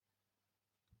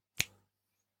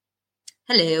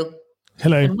Hello.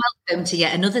 Hello. And welcome to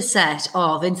yet another set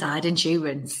of Inside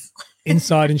Insurance.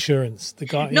 Inside Insurance. The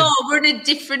guy. No, we're in a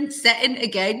different setting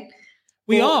again.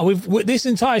 We are. This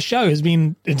entire show has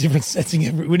been a different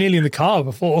setting. We're nearly in the car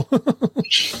before.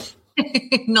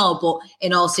 No, but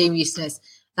in all seriousness,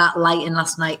 that lighting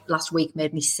last week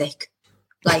made me sick.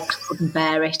 Like, I couldn't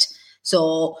bear it.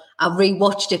 So I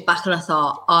rewatched it back and I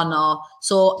thought, oh no.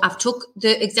 So I've took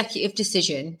the executive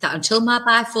decision that until my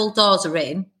bifold doors are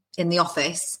in the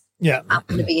office, I'm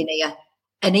going to be in here.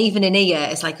 And even in here,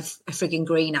 it's like a frigging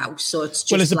greenhouse. So it's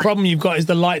just the problem you've got is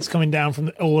the light's coming down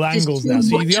from all angles now.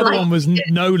 So the other one was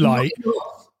no light.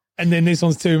 And then this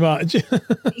one's too much.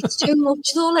 It's too much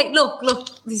though. Like, look,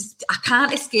 I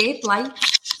can't escape light.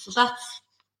 So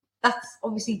that's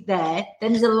obviously there.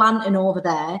 Then there's a lantern over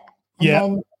there. And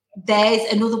then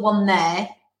there's another one there.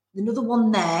 Another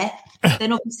one there.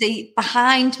 Then obviously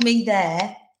behind me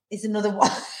there is another one.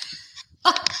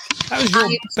 That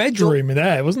was your bedroom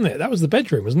there, wasn't it? That was the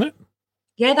bedroom, wasn't it?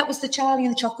 Yeah, that was the Charlie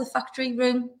and the Chocolate Factory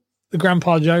room. The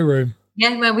Grandpa Joe room.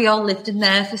 Yeah, where we all lived in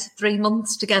there for 3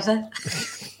 months together.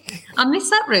 I miss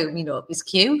that room, it was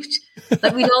cute.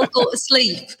 Like, we'd all go to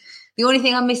sleep. The only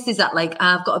thing I missed is that, like,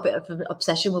 I've got a bit of an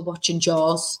obsession with watching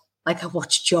Jaws. Like, I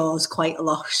watch Jaws quite a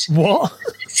lot. What?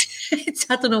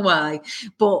 I don't know why,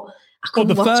 but I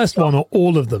couldn't watch the first one or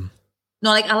all of them? No,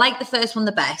 like, I like the first one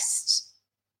the best.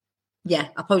 Yeah,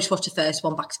 I probably just watched the first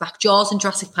one back to back. Jaws and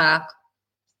Jurassic Park.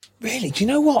 Really? Do you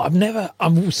know what?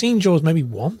 I've seen Jaws maybe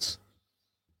once.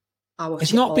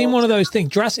 It's not been one of those things.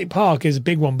 Jurassic Park is a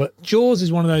big one, but Jaws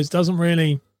is one of those doesn't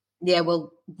really. Yeah,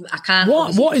 well, I can't.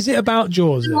 What is it about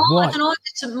Jaws? I don't know.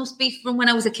 It must be from when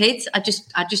I was a kid. I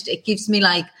just it gives me,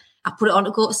 like, I put it on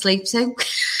to go to sleep to.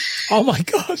 Oh my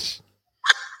gosh.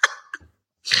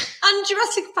 And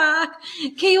Jurassic Park.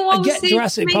 I get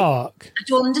Jurassic Park. I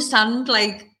don't understand,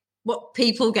 like, what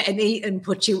people getting eaten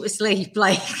put you to sleep.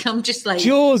 Like, I'm just like.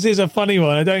 Jaws is a funny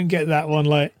one. I don't get that one.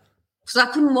 Like, because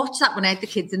I couldn't watch that when I had the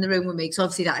kids in the room with me, because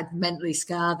obviously that would mentally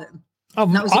scar them.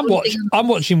 I'm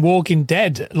watching Walking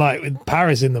Dead, like, with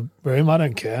Paris in the room. I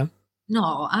don't care.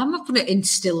 No, I'm not going to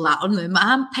instill that on them.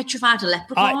 I'm petrified of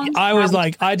leprechauns. I was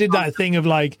like, I did that thing of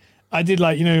like, I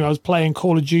was playing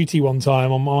Call of Duty one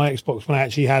time on my Xbox when I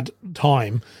actually had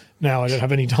time. Now I don't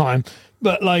have any time.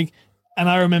 But like, and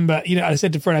I remember, I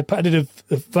said to Fred, I did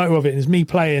a photo of it, and it's me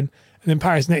playing, and then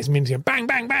Paris next to me, and going bang,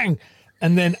 bang, bang.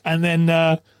 And then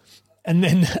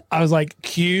I was like,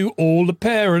 cue all the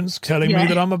parents telling me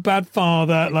that I'm a bad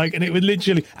father. Like, and it was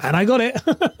literally, and I got it.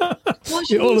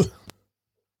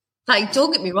 Like,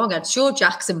 don't get me wrong, I'd show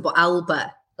Jackson, but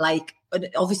Albert, like,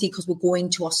 obviously because we're going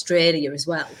to Australia as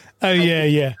well. Oh,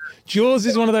 like, yeah. Jaws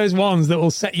is one of those ones that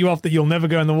will set you off that you'll never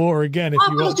go in the water again. I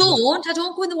don't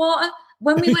go in the water.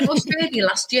 When we went to Australia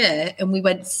last year and we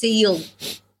went seal,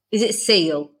 is it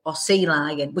seal or sea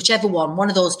lion? Whichever one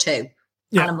of those two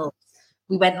animals.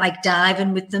 We went, like,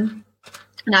 diving with them.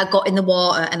 And I got in the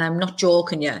water, and I'm not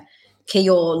joking you.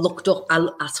 Keo looked up.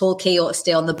 I told Keo to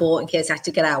stay on the boat in case I had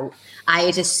to get out. I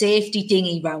had a safety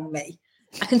dinghy round me.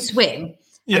 I can swim.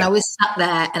 Yeah. And I was sat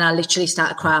there, and I literally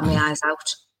started crying my eyes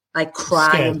out. Like,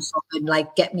 crying, something,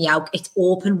 like, get me out. It's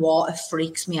open water,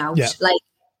 freaks me out. Yeah. Like,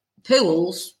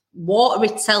 pools, water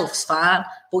itself's fine,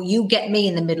 but you get me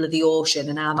in the middle of the ocean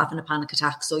and I'm having a panic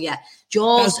attack. So, yeah,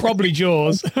 Jaws. That's probably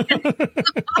Jaws.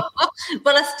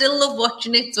 But I still love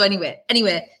watching it. So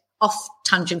anyway, off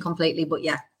tangent completely, but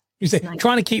yeah. You say,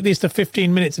 trying to keep this to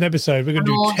 15 minutes an episode. We're going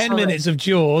to do 10 minutes of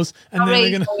Jaws. And then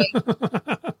we're going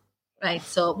to... Right,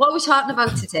 so what are we talking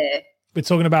about today? We're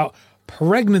talking about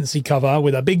pregnancy cover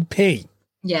with a big P.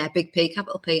 Yeah, big P,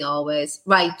 capital P always.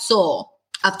 Right, so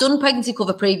I've done pregnancy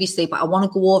cover previously, but I want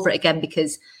to go over it again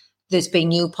because there's been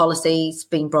new policies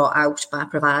being brought out by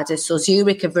providers. So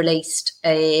Zurich have released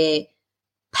a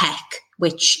PEC,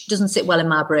 which doesn't sit well in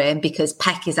my brain because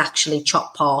PEC is actually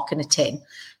chopped pork in a tin,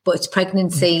 but it's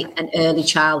pregnancy and early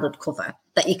childhood cover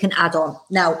that you can add on.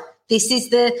 Now, this is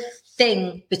the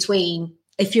thing between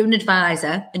if you're an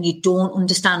advisor and you don't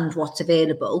understand what's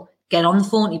available, get on the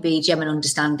phone to BGM and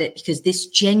understand it, because this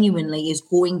genuinely is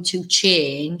going to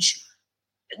change.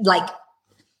 Like,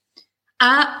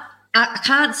 I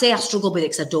can't say I struggle with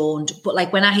it because I don't, but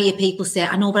like when I hear people say,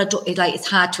 I know, but I don't, like, it's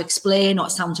hard to explain or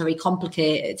it sounds very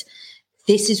complicated.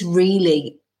 This is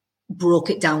really broke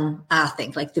it down, I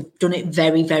think. Like, they've done it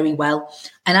very, very well.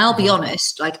 And I'll be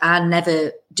honest, like, I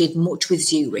never did much with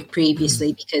Zurich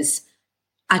previously because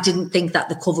I didn't think that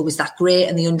the cover was that great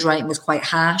and the underwriting was quite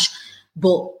harsh.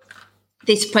 But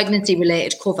this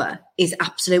pregnancy-related cover is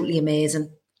absolutely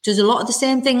amazing. does a lot of the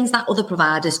same things that other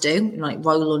providers do, like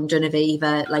Royal London,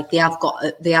 Aviva, like they have got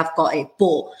it.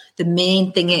 But the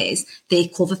main thing is they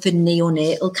cover for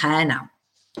neonatal care now.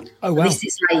 Oh, wow. This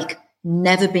is like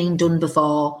never been done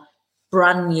before,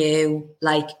 brand new,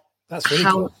 like that's really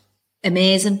how cool.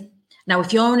 Amazing. Now,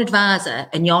 if you're an advisor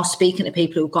and you're speaking to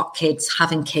people who've got kids,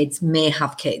 having kids, may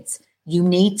have kids, you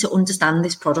need to understand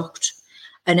this product.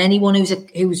 And anyone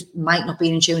who's might not be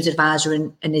an insurance advisor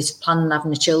and is planning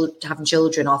on having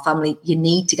children or family, you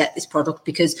need to get this product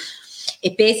because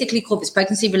it basically covers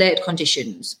pregnancy-related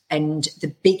conditions. And the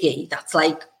biggie that's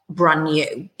like brand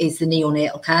new is the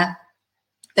neonatal care.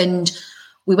 And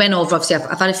we went over, obviously,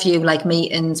 I've had a few like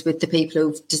meetings with the people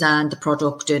who've designed the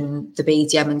product and the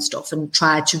BDM and stuff and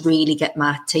tried to really get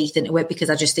my teeth into it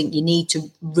because I just think you need to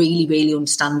really, really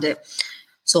understand it.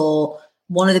 So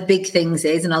one of the big things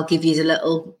is, and I'll give you a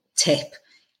little tip,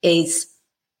 is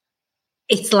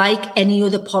it's like any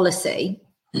other policy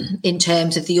in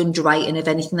terms of the underwriting of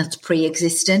anything that's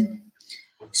pre-existing.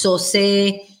 So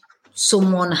say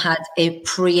someone had a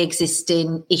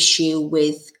pre-existing issue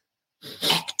with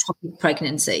ectopic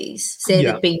pregnancies, say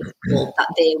they've been told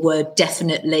that they were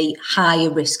definitely higher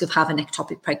risk of having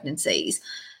ectopic pregnancies,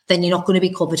 then you're not going to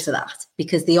be covered for that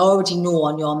because they already know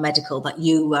on your medical that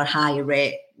you were higher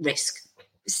risk.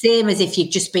 Same as if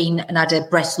you've just been and had a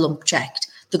breast lump checked,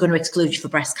 they're going to exclude you for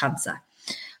breast cancer.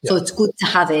 Yeah. So it's good to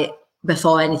have it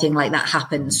before anything like that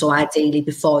happens. So ideally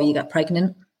before you get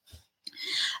pregnant.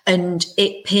 And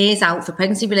it pays out for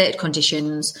pregnancy-related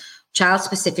conditions,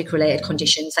 child-specific related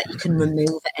conditions that you can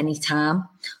remove at any time.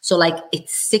 So like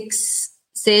it's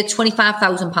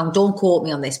 £25,000, don't quote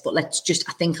me on this, but I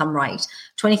think I'm right.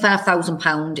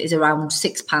 £25,000 is around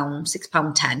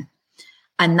 £6.10.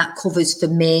 And that covers for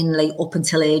mainly up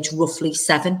until age roughly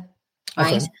 7,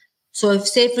 right? Okay. So if,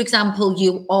 say, for example,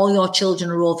 all your children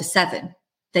are over 7,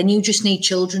 then you just need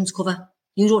children's cover.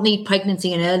 You don't need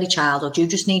pregnancy and early childhood. You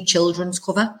just need children's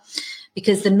cover.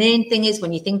 Because the main thing is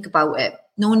when you think about it,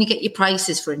 when you get your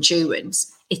prices for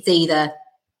insurance, it's either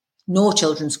no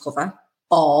children's cover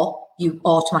or you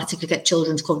automatically get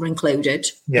children's cover included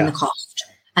in the cost.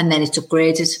 And then it's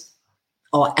upgraded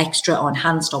or extra or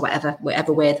enhanced or whatever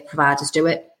way the providers do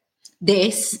it.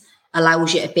 This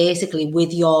allows you to basically,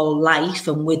 with your life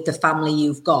and with the family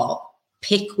you've got,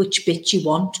 pick which bit you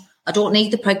want. I don't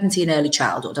need the pregnancy and early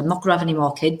childhood. I'm not going to have any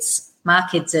more kids. My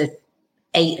kids are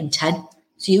 8 and 10.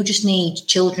 So you just need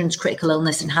children's critical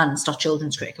illness enhanced or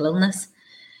children's critical illness.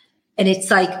 And it's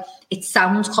like, it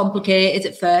sounds complicated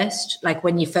at first, like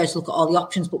when you first look at all the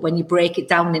options, but when you break it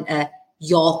down into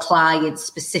your client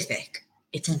specific,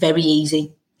 it's very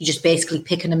easy. You're just basically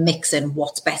picking and mixing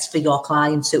what's best for your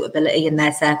client's suitability and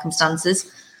their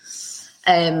circumstances.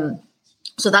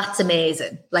 So that's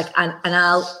amazing. Like, and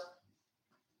I'll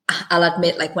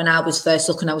admit, like when I was first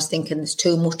looking, I was thinking there's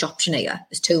too much option here.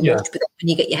 There's too much. But then when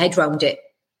you get your head around it,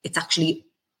 it's actually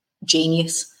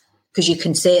genius because you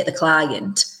can say to the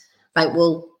client, right,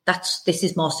 well, this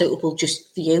is more suitable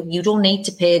just for you. You don't need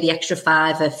to pay the extra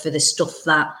 £5 for the stuff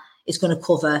that is going to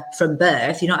cover from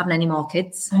birth. You're not having any more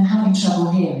kids. I'm having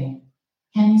trouble hearing.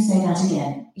 Can you say that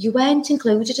again? You weren't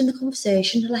included in the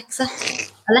conversation, Alexa.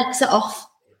 Alexa, off.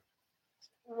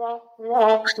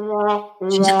 She's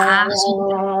an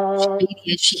arsehole. She really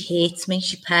is. She hates me.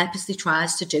 She purposely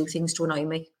tries to do things to annoy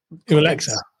me. To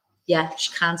Alexa? Yeah,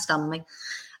 she can't stand me.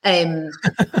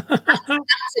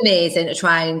 That's amazing to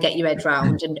try and get your head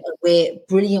around and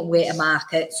brilliant way to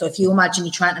market. So if you imagine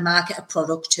you're trying to market a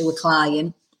product to a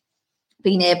client,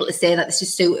 being able to say that this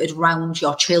is suited around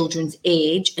your children's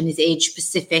age and is age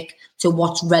specific to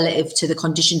what's relative to the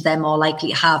conditions they're more likely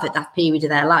to have at that period of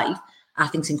their life, I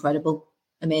think is incredible.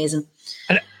 Amazing.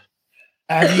 And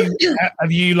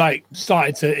have you like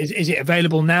started to, is it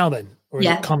available now then? Or is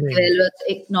it coming?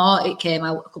 It came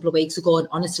out a couple of weeks ago. And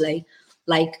honestly,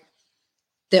 like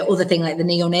the other thing, like the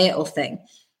neonatal thing,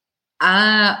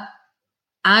 I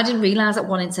didn't realise that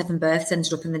 1 in 7 births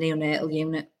ended up in the neonatal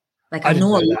unit. Like I knew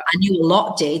a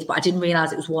lot did, but I didn't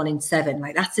realise it was 1 in 7.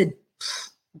 Like that's a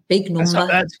big number.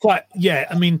 That's quite,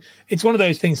 I mean, it's one of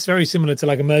those things very similar to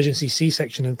like emergency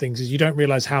C-section and things, is you don't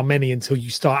realise how many until you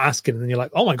start asking, and then you're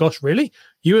like, oh my gosh, really?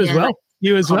 You as well?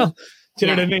 You as well? Do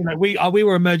you know what I mean? Like we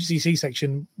were emergency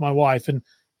C-section, my wife, and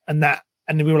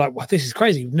we were like, wow, this is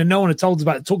crazy. No one had talked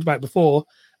about it before.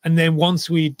 And then once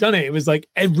we'd done it, it was like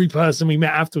every person we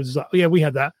met afterwards was like, oh yeah, we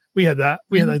had that.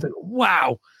 Like,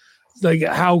 wow. Like,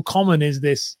 how common is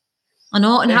this? I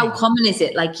know, and how common is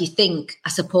it? Like, you think, I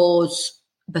suppose,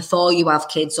 before you have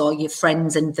kids or your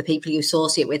friends and the people you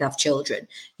associate with have children,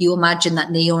 you imagine that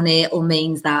neonatal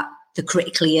means that they're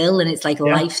critically ill and it's like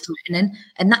life-threatening.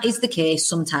 And that is the case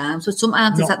sometimes. But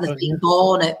sometimes it's that they've been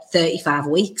born at 35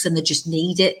 weeks and they just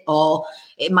need it. Or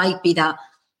it might be that,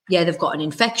 they've got an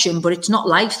infection, but it's not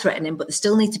life-threatening, but they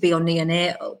still need to be on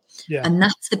neonatal. Yeah. And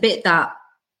that's the bit that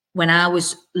when I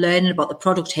was learning about the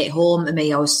product hit home to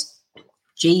me, I was,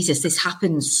 Jesus, this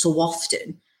happens so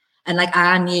often. And like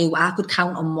I knew I could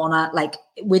count on one, like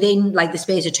within like the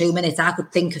space of 2 minutes, I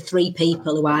could think of 3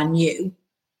 people who I knew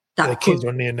that the kids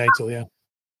are neonatal, yeah.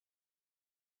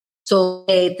 So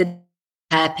the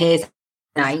care pays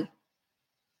night.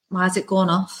 Why is it going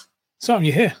off? Something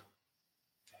you hear.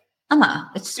 Am I?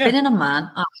 It's spinning on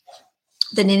man. Oh.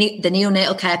 The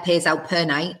neonatal care pays out per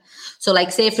night. So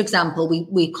like say, for example,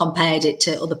 we compared it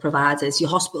to other providers. Your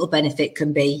hospital benefit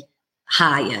can be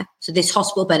higher. So this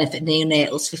hospital benefit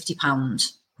neonatal is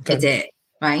 £50 a day,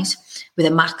 right? With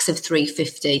a max of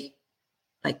 $350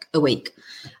 like a week.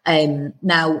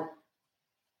 Now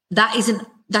that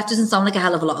doesn't sound like a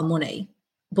hell of a lot of money,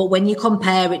 but when you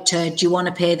compare it to, do you want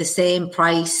to pay the same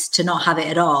price to not have it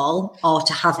at all or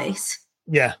to have it?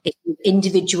 Yeah. If you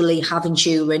individually have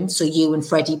insurance, so you and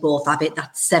Freddie both have it,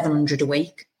 that's $700 a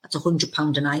week. That's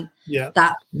 £100 a night. Yeah.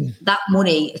 That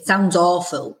money, it sounds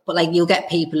awful, but like you'll get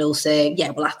people who'll say, yeah,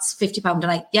 well, that's £50 a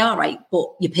night. Yeah, all right, but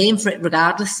you're paying for it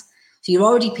regardless. So you're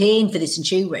already paying for this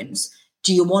insurance.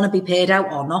 Do you want to be paid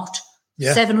out or not?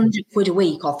 Yeah. £700 a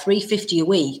week or $350 a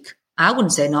week. I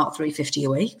wouldn't say not $350 a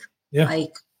week. Yeah.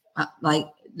 Like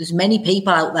there's many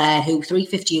people out there who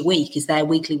 $350 a week is their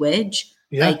weekly wage.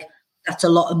 Yeah. Like that's a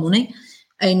lot of money.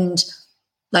 And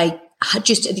like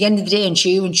just at the end of the day,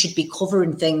 insurance should be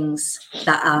covering things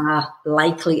that are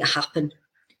likely to happen.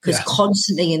 Because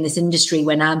constantly in this industry,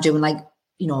 when I'm doing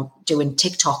doing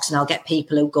TikToks and I'll get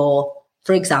people who go,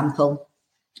 for example,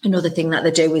 another thing that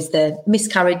they do is the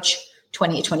miscarriage,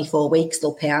 20 to 24 weeks,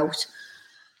 they'll pay out.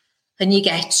 And you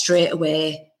get straight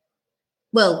away,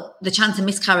 well, the chance of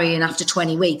miscarrying after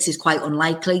 20 weeks is quite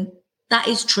unlikely. That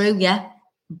is true, yeah.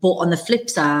 But on the flip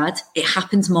side, it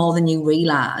happens more than you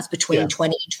realise between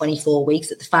 20 and 24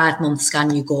 weeks. At the 5-month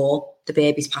scan, you go, the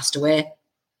baby's passed away.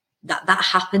 That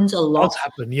happens a lot. That's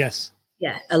happened, yes.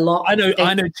 Yeah, a lot. I know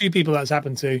 2 people that's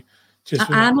happened to.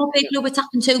 I know people who it's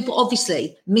happened to, but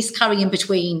obviously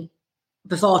miscarrying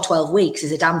before 12 weeks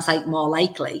is a damn sight more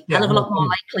likely. Hell of a lot more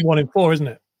likely. 1 in 4, isn't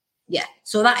it? Yeah.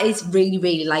 So that is really,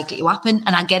 really likely to happen.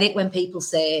 And I get it when people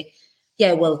say,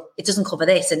 yeah, well, it doesn't cover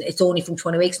this and it's only from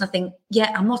 20 weeks. And I think,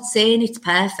 yeah, I'm not saying it's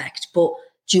perfect, but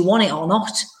do you want it or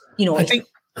not? You know, I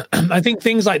think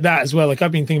things like that as well. Like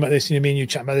I've been thinking about this, me and you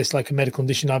chat about this, like a medical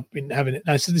condition. I've been having it.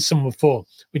 I said this to someone before,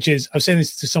 which is, I was saying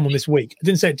this to someone this week. I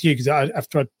didn't say it to you because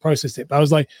after I processed it, but I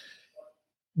was like,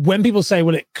 when people say,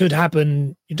 well, it could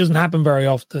happen, it doesn't happen very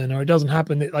often, or it doesn't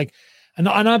happen, and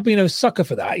I've been a sucker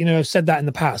for that. I've said that in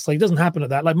the past. Like, it doesn't happen at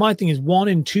that. Like, my thing is 1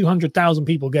 in 200,000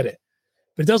 people get it,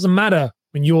 but it doesn't matter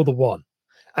when you're the one.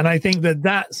 And I think that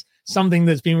that's something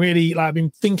that's been really, like, I've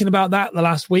been thinking about that the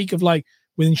last week of like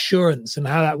with insurance and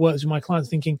how that works with my clients,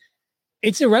 thinking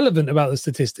it's irrelevant about the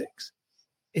statistics.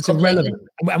 It's irrelevant.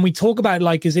 And we talk about it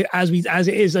like as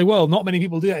it is. Like, well, not many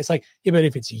people do that. It's like, yeah, but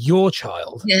if it's your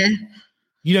child,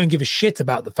 you don't give a shit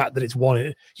about the fact that it's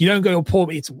one. You don't go, oh, poor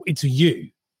me, it's you.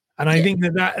 And I think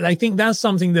I think that's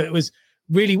something that was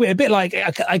really weird. A bit like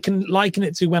I can liken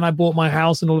it to when I bought my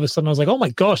house and all of a sudden I was like, oh my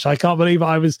gosh, I can't believe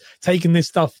I was taking this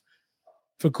stuff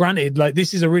for granted. Like,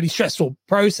 this is a really stressful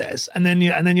process. And then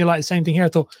you're like, the same thing here. I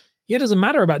thought, yeah, it doesn't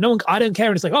matter about no one. I don't care.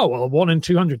 And it's like, oh, well, 1 in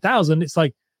 200,000. It's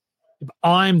like,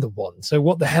 I'm the one. So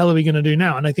what the hell are we going to do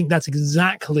now? And I think that's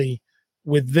exactly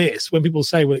with this. When people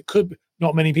say, well, it could be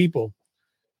not many people.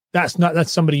 That's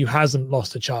somebody who hasn't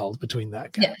lost a child between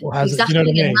that gap. Yeah, or hasn't, exactly. You know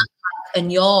what I mean?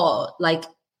 And you're like,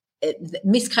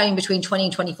 miscarrying between 20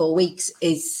 and 24 weeks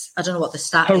is, I don't know what the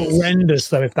stat is. Horrendous,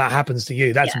 though, if that happens to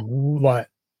you. That's like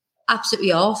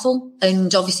absolutely awful.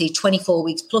 And obviously 24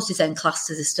 weeks plus is then classed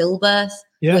as a stillbirth,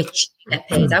 which it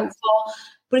pays out for.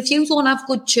 But if you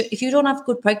don't have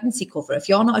good pregnancy cover, if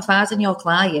you're not advising your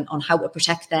client on how to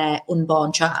protect their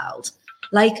unborn child,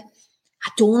 like, I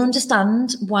don't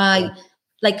understand why.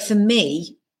 Like, for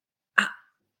me, I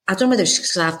don't know whether it's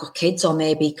because I've got kids or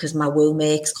maybe because my womb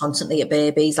aches constantly at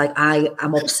babies. Like,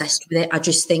 I'm obsessed with it. I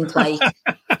just think, like,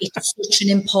 it's such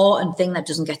an important thing that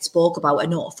doesn't get spoke about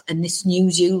enough. And this new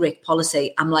Zurich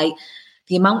policy, I'm like,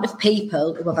 the amount of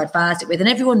people who I've advised it with, and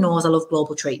everyone knows I love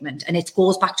global treatment. And it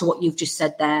goes back to what you've just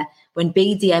said there. When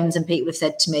BDMs and people have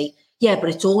said to me, yeah, but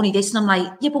it's only this. And I'm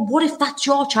like, yeah, but what if that's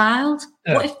your child?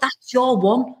 Yeah. What if that's your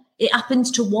one? It happens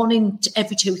to 1 in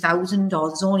every 2,000, or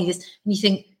there's only this. And you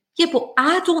think, yeah, but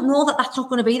I don't know that that's not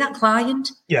going to be that client.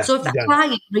 Yeah, so if that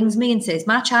client rings me and says,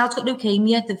 my child's got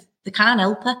leukemia, they can't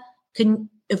help her,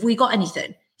 have we got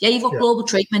anything? Yeah, you've got global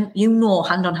treatment. You know,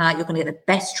 hand on heart, you're going to get the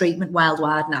best treatment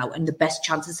worldwide now and the best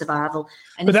chance of survival.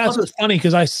 And but that's what's funny,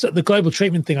 because the global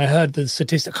treatment thing, I heard the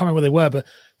statistics, I can't remember where they were, but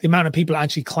the amount of people that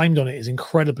actually claimed on it is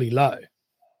incredibly low.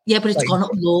 Yeah, but it's gone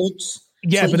up loads.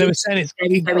 Yeah, so but they were saying it's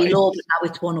very, very low, but now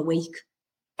it's one a week.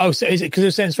 Oh, so is it because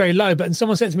they're saying it's very low? But and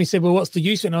someone said to me, "Well, what's the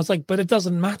use of it?" And I was like, "But it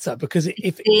doesn't matter, because if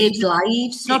it saves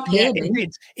lives, it's not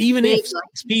payment. Even if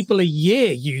 6 people a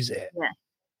year use it,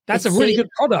 that's a really good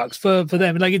product for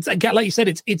them. Like it's like you said,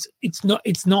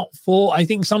 it's not for. I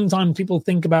think sometimes people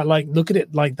think about look at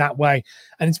it like that way,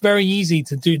 and it's very easy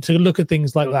to look at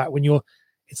things like that when you're.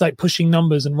 It's like pushing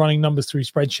numbers and running numbers through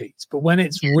spreadsheets. But when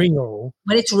it's real,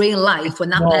 when it's real life, when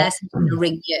that person's going to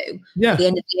ring you, at the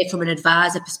end of the day, from an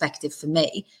advisor perspective, for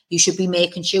me, you should be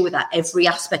making sure that every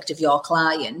aspect of your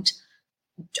client.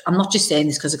 I'm not just saying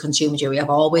this because of consumer duty. I've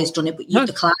always done it, but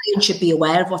the client should be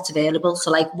aware of what's available.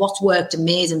 So, what's worked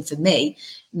amazing for me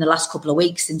in the last couple of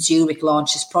weeks since Zurich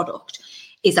launched this product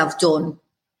is I've done,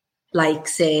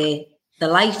 say, the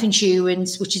life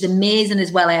insurance, which is amazing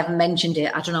as well. I haven't mentioned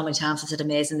it. I don't know how many times I said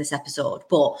amazing this episode,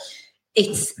 but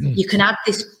it's you can add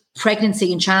this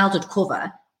pregnancy and childhood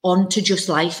cover onto just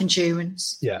life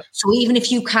insurance. Yeah. So even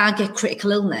if you can't get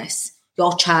critical illness,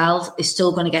 your child is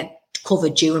still going to get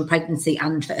covered during pregnancy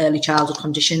and for early childhood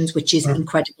conditions, which is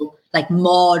incredible.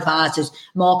 More providers,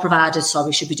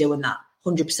 should be doing that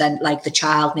 100%. The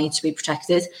child needs to be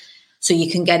protected. So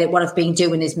you can get it. What I've been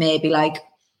doing is maybe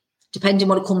depending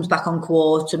what it comes back on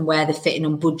quote and where they're fitting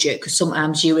on budget, because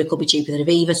sometimes Zurich will be cheaper than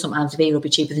Aviva, sometimes Aviva will be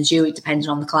cheaper than Zurich, depending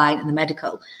on the client and the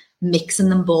medical, mixing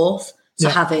them both. So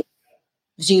having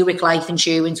Zurich life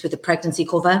insurance with a pregnancy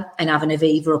cover and having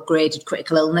Aviva upgraded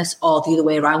critical illness, or the other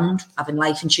way around, having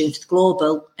life insurance with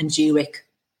global and Zurich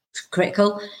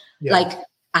critical. Yeah.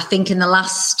 I think in the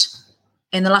last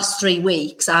 3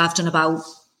 weeks, I've done about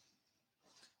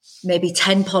maybe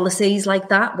 10 policies like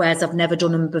that, whereas I've never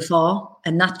done them before.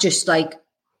 And that's just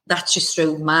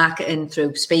through marketing,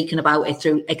 through speaking about it,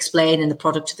 through explaining the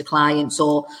product to the client.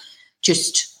 So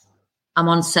I'm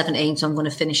on 17, so I'm going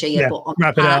to finish here. But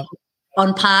wrap it up.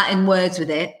 On parting words with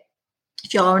it,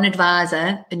 if you're an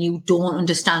advisor and you don't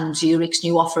understand Zurich's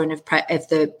new offering of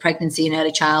the pregnancy and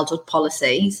early childhood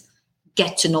policies,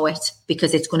 get to know it,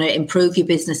 because it's going to improve your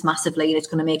business massively, and it's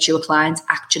going to make sure clients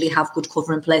actually have good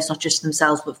cover in place, not just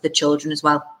themselves, but for the children as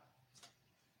well.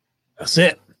 That's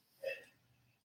it.